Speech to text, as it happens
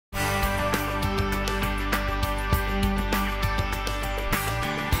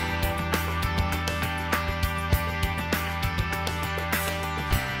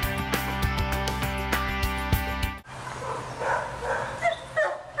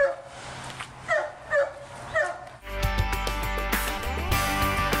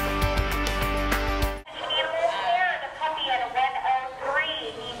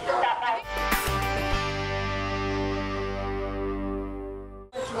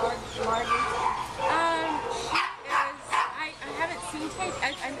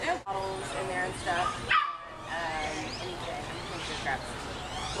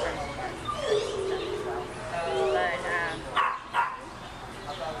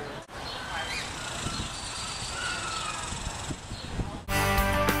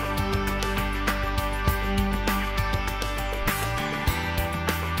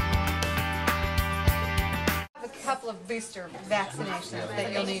booster vaccination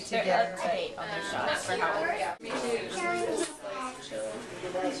that you'll need to They're get. up to date on their shots for how old. Okay,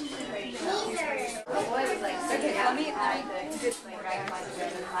 let me just like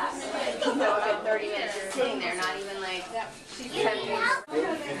 30 minutes just sitting there, not even like.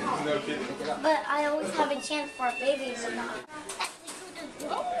 But I always have a chance for a baby or not.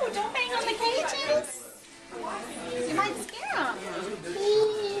 Oh, don't bang on the cages. You might scare them.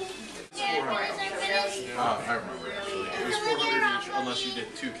 I remember actually. It was 400 each, unless you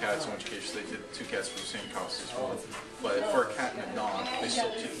did 2 cats, in which case they did 2 cats for the same cost as one. But for a cat and a dog, they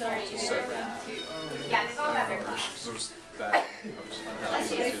sold 2 dogs separate. Yeah, they all have their Because there was that. I was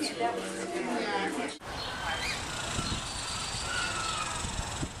unhappy with his movement.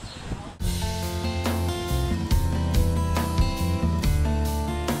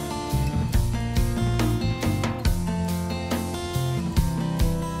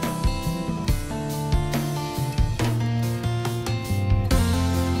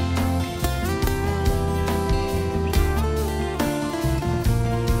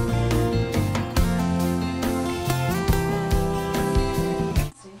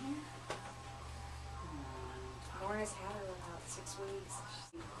 Lauren's had her about 6 weeks.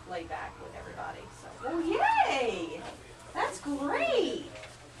 She's laid back with everybody. So. Well, yay! That's great.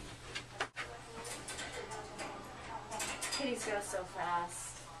 Kitties go so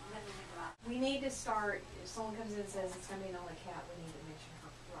fast. We need to start. If someone comes in and says it's going to be an only cat, we need to make sure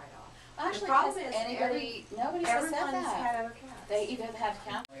her right off. Actually, the problem has is nobody has said everyone's that. had other cats. They either have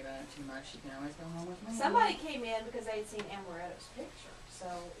cat. Worry about it too much. You can always go home with me. Somebody came in because they had seen Amaretto's picture, so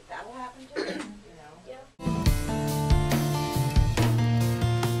that'll happen too. You know. Yep.